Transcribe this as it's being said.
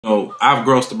So I've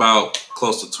grossed about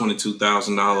close to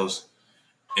 $22,000,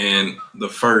 and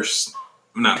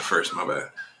my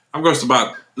bad. I've grossed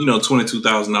about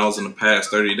 $22,000 in the past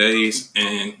 30 days,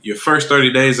 and your first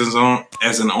 30 days as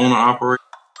an owner operator.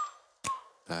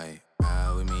 Like,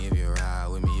 ride with me if you ride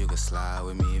with me, you can slide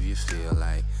with me if you feel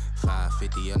like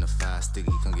 550 on the 5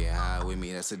 sticky, come get high with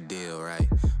me, that's a deal, right?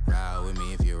 Ride with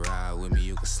me if you ride with me,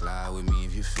 you can slide with me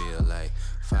if you feel like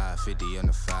 550 on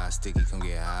the 5 sticky, come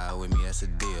get high with me, that's a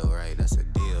deal, right? That's a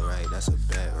deal, right? That's a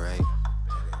bet, right?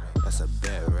 That's a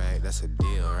bet, right? That's a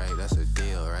deal, right? That's a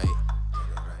deal, right?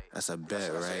 That's a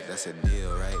bet, right? That's a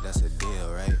deal, right? That's a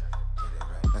deal, right?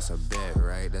 That's a bet,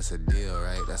 right? That's a deal,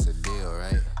 right? That's a deal,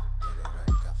 right?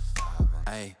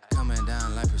 Hey, coming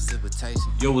down like precipitation.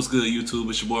 Yo, what's good, YouTube?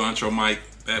 It's your boy Intro Mike,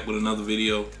 back with another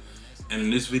video. And in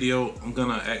this video, I'm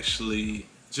gonna actually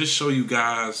just show you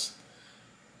guys.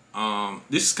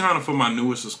 This is kind of for my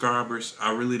newer subscribers.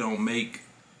 I really don't make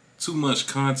too much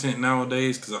content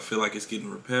nowadays because I feel like it's getting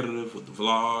repetitive with the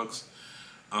vlogs.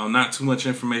 Not too much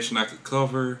information I could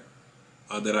cover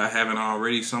that I haven't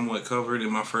already somewhat covered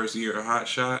in my first year of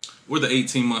Hotshot, or the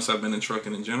 18 months I've been in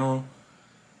trucking in general.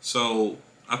 So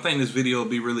I think this video will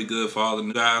be really good for all the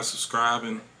new guys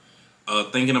subscribing,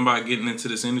 thinking about getting into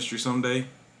this industry someday.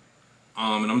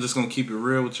 And I'm just gonna keep it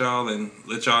real with y'all and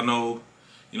let y'all know,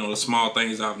 the small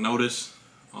things I've noticed.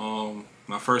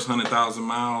 My first 100,000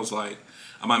 miles, like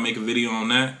I might make a video on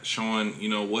that, showing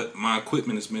what my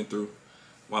equipment has been through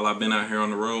while I've been out here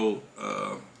on the road.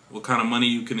 What kind of money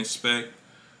you can expect,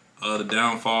 the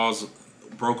downfalls,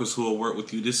 brokers who will work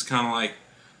with you. This is kind of like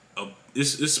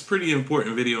it's a pretty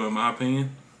important video in my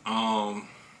opinion. But I'm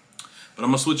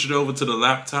gonna switch it over to the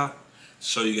laptop,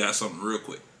 show you guys something real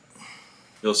quick.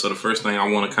 So the first thing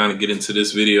I want to kind of get into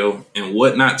this video and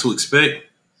what not to expect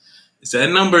is that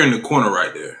number in the corner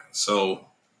right there. So,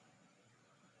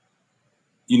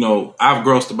 I've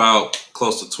grossed about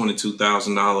close to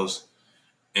 $22,000,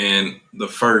 and I've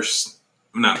grossed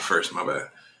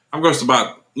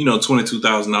about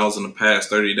 $22,000 in the past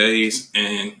 30 days,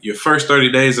 and your first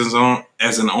 30 days as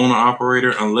an owner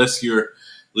operator, unless you're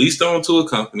leased on to a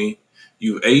company,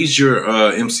 you've aged your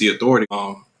MC authority.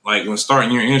 Like when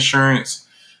starting your insurance,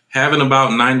 having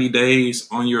about 90 days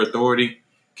on your authority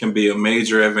can be a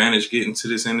major advantage getting to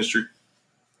this industry,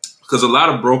 because a lot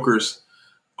of brokers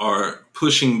are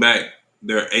pushing back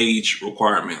their age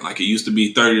requirement. Like it used to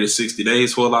be 30 to 60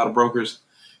 days for a lot of brokers.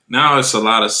 Now it's a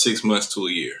lot of 6 months to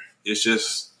a year. It's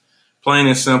just plain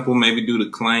and simple, maybe due to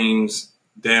claims,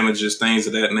 damages, things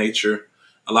of that nature.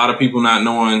 A lot of people not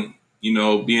knowing,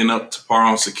 being up to par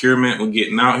on securement when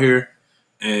getting out here,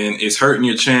 and it's hurting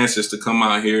your chances to come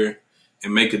out here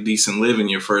and make a decent living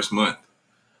your first month.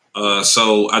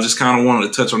 So I just kind of wanted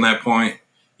to touch on that point.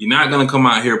 You're not going to come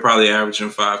out here probably averaging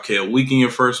 5K a week in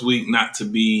your first week, not to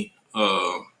be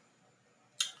in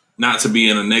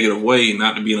a negative way,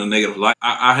 not to be in a negative light.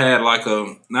 I had like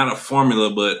not a formula,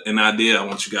 but an idea I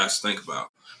want you guys to think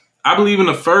about. I believe in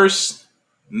the first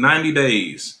 90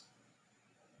 days,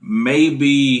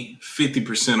 maybe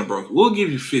 50% of brokers, we'll give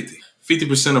you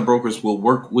 50% of brokers will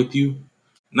work with you.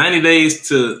 90 days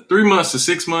to 3 months to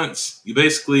 6 months, you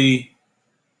basically,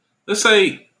 let's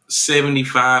say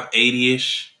 75,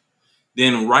 80-ish.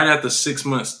 Then right after 6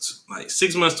 months, like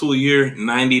 6 months to a year,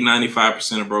 90,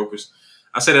 95% of brokers.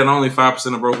 I say that only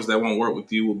 5% of brokers that won't work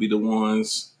with you will be the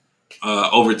ones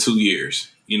over 2 years,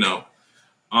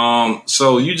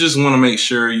 So you just want to make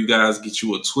sure you guys get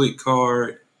you a TWIC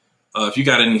card. If you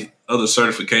got any other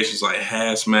certifications like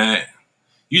hazmat,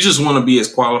 you just want to be as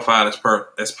qualified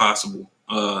as possible.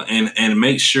 And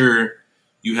make sure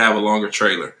you have a longer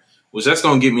trailer, which that's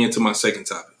going to get me into my second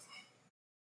topic.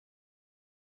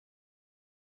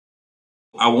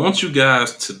 I want you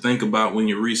guys to think about when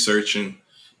you're researching,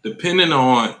 depending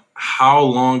on how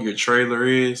long your trailer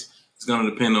is, it's going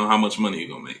to depend on how much money you're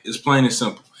going to make. It's plain and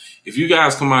simple. If you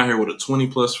guys come out here with a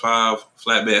 20+5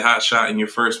 flatbed Hotshot in your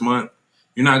first month,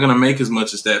 you're not going to make as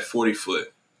much as that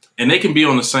 40-foot. And they can be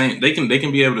on the same, they can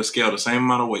be able to scale the same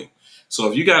amount of weight. So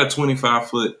if you got a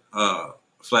 25-foot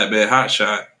flatbed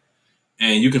Hotshot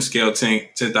and you can scale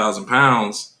 10,000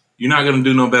 pounds, you're not going to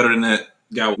do no better than that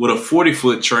guy with a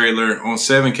 40-foot trailer on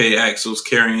 7K axles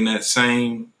carrying that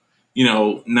same,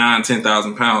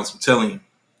 10,000 pounds. I'm telling you.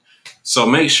 So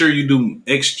make sure you do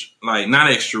extra, like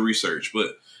not extra research,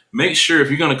 but make sure if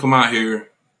you're going to come out here,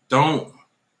 don't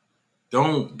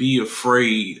be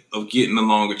afraid of getting a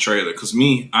longer trailer. Because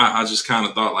I just kind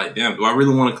of thought like, damn, do I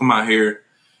really want to come out here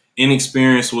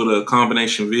inexperienced with a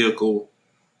combination vehicle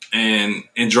and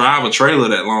drive a trailer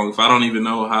that long if I don't even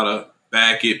know how to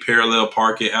back it, parallel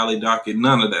park it, alley dock it,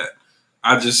 none of that.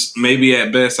 I just, maybe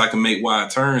at best I can make wide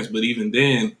turns, but even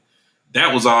then,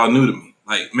 that was all new to me.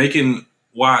 Like making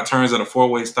wide turns at a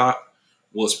four-way stop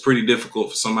was pretty difficult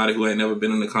for somebody who ain't never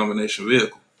been in a combination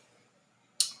vehicle.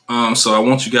 So I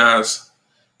want you guys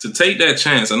to take that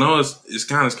chance. I know it's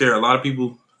kind of scary. A lot of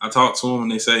people, I talk to them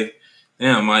and they say,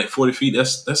 damn, Mike, 40 feet,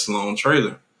 that's a long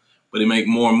trailer, but they make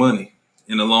more money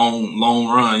in the long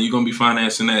run. You're going to be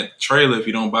financing that trailer if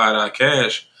you don't buy it out of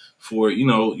cash for,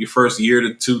 your first year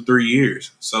to 2-3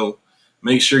 years. So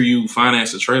make sure you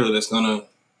finance a trailer that's going to,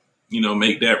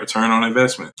 make that return on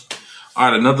investment.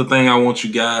 All right, another thing I want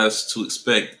you guys to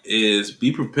expect is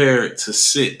be prepared to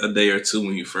sit a day or two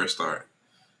when you first start.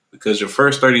 Because your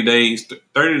first 30 days,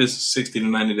 30 to 60 to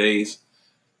 90 days,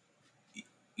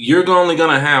 you're only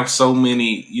going to have so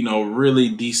many, really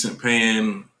decent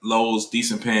paying loads,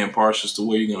 decent paying partials to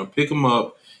where you're going to pick them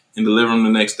up and deliver them the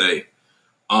next day.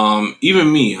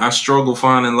 Even me, I struggle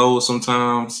finding loads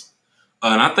sometimes.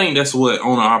 And I think that's what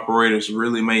owner operators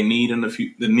really may need in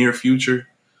the near future.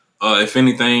 If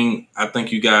anything, I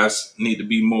think you guys need to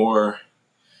be more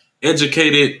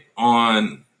educated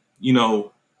on,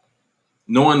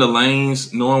 knowing the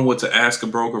lanes, knowing what to ask a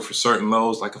broker for certain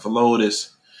loads. Like if a load is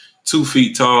 2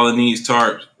 feet tall and needs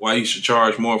tarps, why you should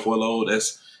charge more for a load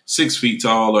that's 6 feet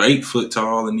tall or 8 foot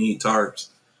tall and need tarps.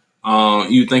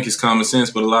 You think it's common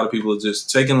sense, but a lot of people are just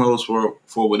taking loads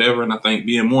for whatever. And I think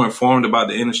being more informed about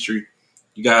the industry,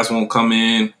 you guys won't come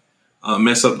in,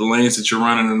 mess up the lanes that you're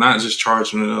running and not just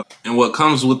charging it up. And what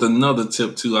comes with another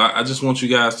tip too, I just want you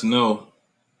guys to know,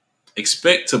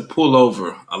 expect to pull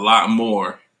over a lot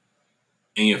more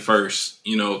in your first,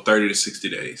 30 to 60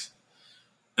 days.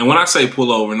 And when I say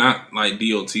pull over, not like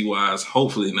DOT wise,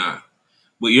 hopefully not,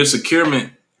 but your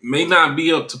securement may not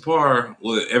be up to par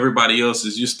with everybody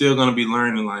else's. You're still going to be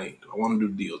learning, like, do I want to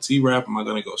do DOT wrap? Am I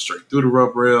going to go straight through the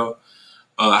rub rail?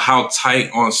 How tight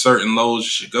on certain loads you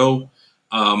should go.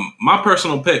 My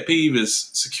personal pet peeve is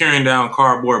securing down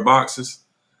cardboard boxes.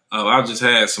 I've just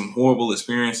had some horrible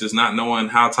experiences not knowing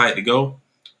how tight to go.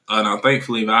 Now,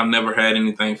 thankfully, I've never had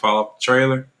anything fall off the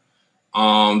trailer.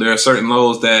 There are certain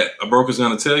loads that a broker's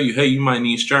going to tell you, hey, you might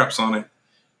need straps on it.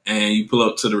 And you pull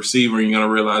up to the receiver and you're going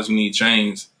to realize you need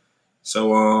chains.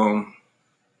 So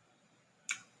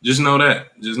just know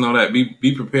that. Just know that.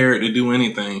 Be prepared to do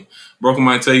anything. Broker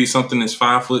might tell you something that's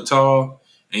 5 foot tall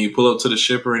and you pull up to the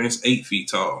shipper and it's 8 feet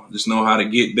tall. Just know how to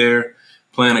get there,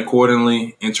 plan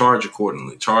accordingly, and charge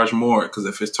accordingly. Charge more, because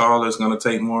if it's taller, it's going to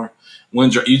take more. You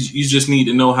just need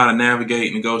to know how to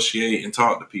navigate, negotiate, and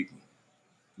talk to people.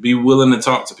 Be willing to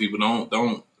talk to people.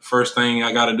 Don't first thing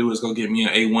I got to do is go get me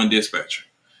an A1 dispatcher,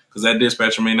 because that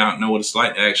dispatcher may not know what it's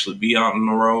like to actually be out on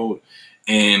the road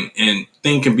and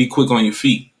think and be quick on your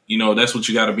feet. That's what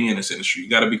you got to be in this industry. You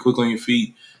got to be quick on your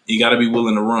feet. You got to be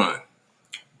willing to run.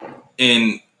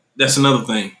 And that's another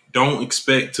thing. Don't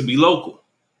expect to be local.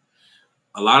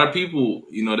 A lot of people,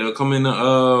 they'll come in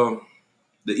the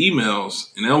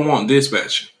emails and they'll want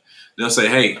dispatching. They'll say,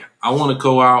 hey, I want to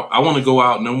go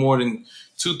out no more than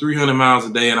 200-300 miles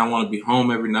a day, and I want to be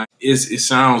home every night. It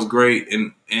sounds great,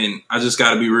 and I just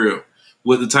got to be real.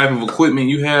 With the type of equipment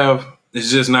you have, it's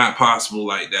just not possible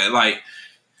like that. Like,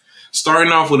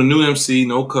 starting off with a new MC,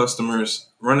 no customers,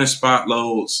 running spot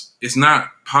loads, it's not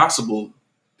possible,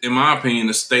 in my opinion,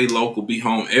 to stay local, be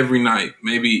home every night,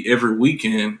 maybe every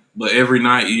weekend, but every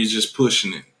night you're just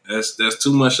pushing it. That's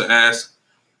too much to ask,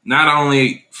 not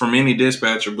only from any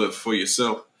dispatcher, but for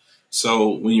yourself. So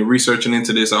when you're researching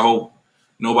into this, I hope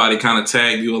nobody kind of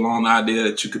tagged you along the idea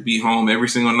that you could be home every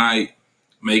single night,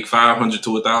 make $500 to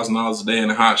 $1,000 a day in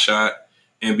a Hotshot,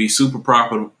 and be super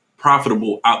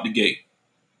profitable out the gate.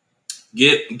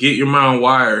 Get your mind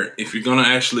wired if you're gonna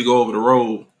actually go over the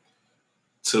road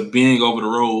to being over the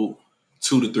road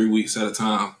 2 to 3 weeks at a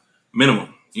time,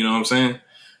 minimum. You know what I'm saying?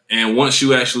 And once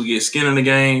you actually get skin in the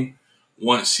game,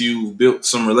 once you've built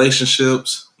some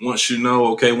relationships, once you know,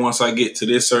 okay, once I get to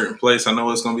this certain place, I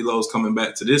know it's going to be loads coming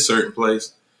back to this certain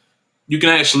place, you can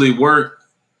actually work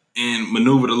and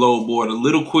maneuver the load board a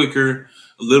little quicker,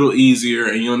 a little easier,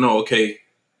 and you'll know, okay,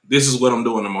 this is what I'm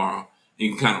doing tomorrow. You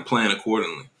can kind of plan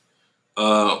accordingly.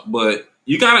 But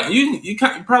you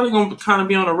probably going to kind of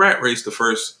be on a rat race the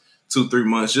first 2-3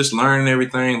 months, just learning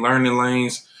everything, learning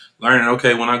lanes, learning,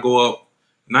 okay, when I go up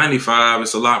 95,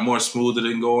 it's a lot more smoother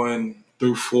than going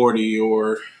through 40,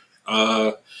 or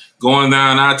going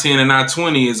down I-10 and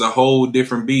I-20 is a whole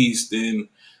different beast than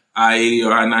I-80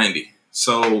 or I-90.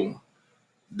 So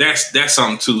that's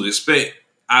something to expect.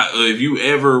 If you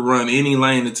ever run any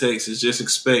lane to Texas, just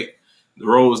expect the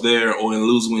roads there or in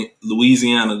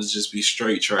Louisiana to just be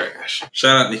straight trash.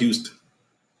 Shout out to Houston.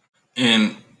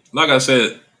 And like I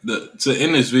said, to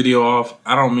end this video off,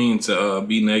 I don't mean to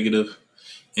be negative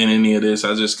in any of this.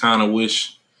 I just kind of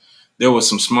wish there was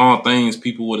some small things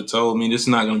people would have told me. This is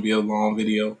not going to be a long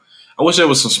video. I wish there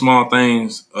was some small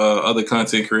things other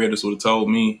content creators would have told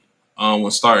me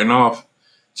when starting off,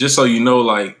 just so you know,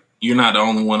 like, you're not the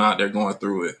only one out there going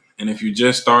through it. And if you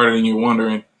just started and you're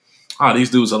wondering, oh, these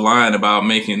dudes are lying about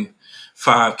making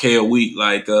 $5K a week,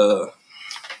 like,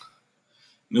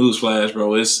 newsflash,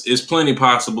 bro, it's plenty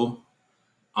possible.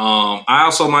 I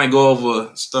also might go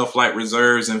over stuff like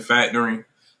reserves and factoring.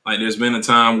 Like, there's been a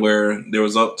time where there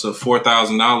was up to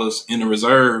 $4,000 in the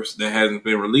reserves that hasn't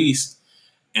been released,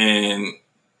 and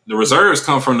the reserves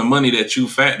come from the money that you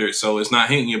factored, so it's not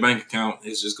hitting your bank account.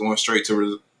 It's just going straight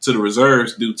to the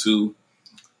reserves due to,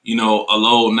 you know, a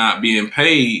load not being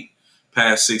paid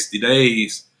past 60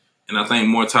 days. And I think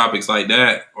more topics like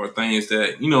that, or things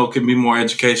that, you know, can be more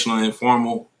educational and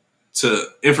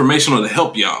informational to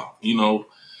help y'all, you know,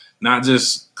 not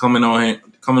just coming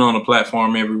on a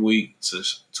platform every week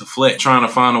to flex, trying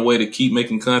to find a way to keep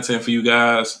making content for you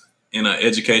guys in an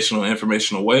educational,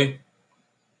 informational way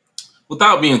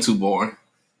without being too boring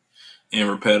and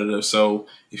repetitive. So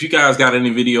if you guys got any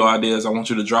video ideas, I want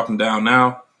you to drop them down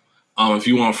now. If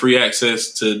you want free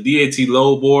access to DAT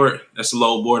load board, that's a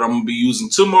load board I'm going to be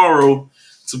using tomorrow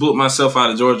to book myself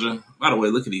out of Georgia. By the way,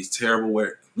 look at these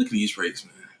look at these rates,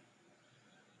 man.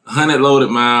 100 loaded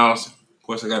miles. Of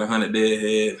course, I got 100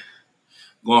 deadhead.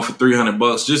 Going for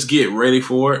 $300. Just get ready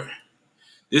for it.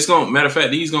 Matter of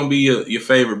fact, these gonna be your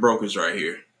favorite brokers right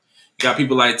here. You got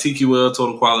people like TQL,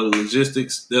 Total Quality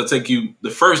Logistics. They'll take you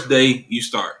the first day you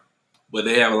start, but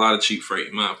they have a lot of cheap freight,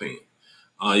 in my opinion.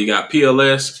 You got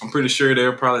PLS. I'm pretty sure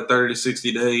they're probably 30 to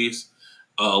 60 days.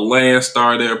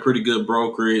 Landstar, they're a pretty good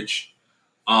brokerage.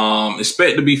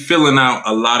 Expect to be filling out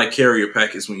a lot of carrier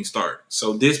packets when you start.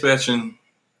 So dispatching,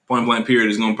 point blank period,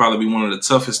 is going to probably be one of the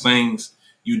toughest things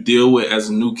you deal with as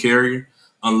a new carrier,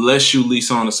 unless you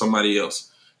lease on to somebody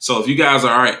else. So if you guys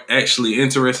are actually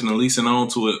interested in leasing on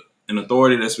to an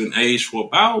authority that's been aged for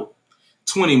about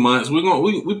 20 months, we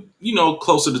you know,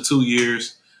 closer to 2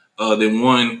 years than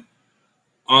one.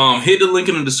 Hit the link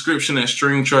in the description at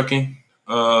Stream Trucking.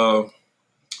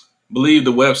 Believe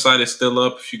the website is still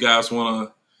up. If you guys want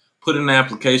to put in an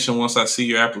application, once I see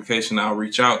your application, I'll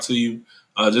reach out to you.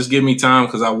 Just give me time,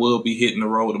 because I will be hitting the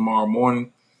road tomorrow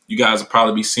morning. You guys will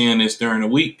probably be seeing this during the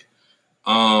week.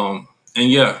 And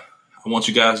yeah, I want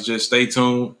you guys to just stay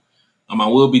tuned. I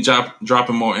will be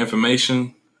dropping more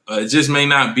information. It just may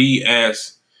not be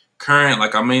as current.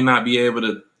 Like, I may not be able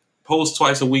to post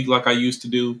twice a week like I used to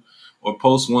do, or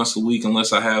post once a week,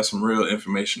 unless I have some real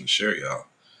information to share, y'all.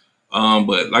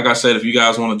 But like I said, if you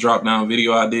guys want to drop down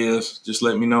video ideas, just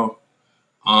let me know.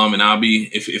 And I'll be,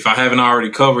 if I haven't already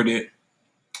covered it,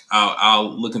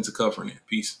 I'll look into covering it.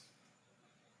 Peace.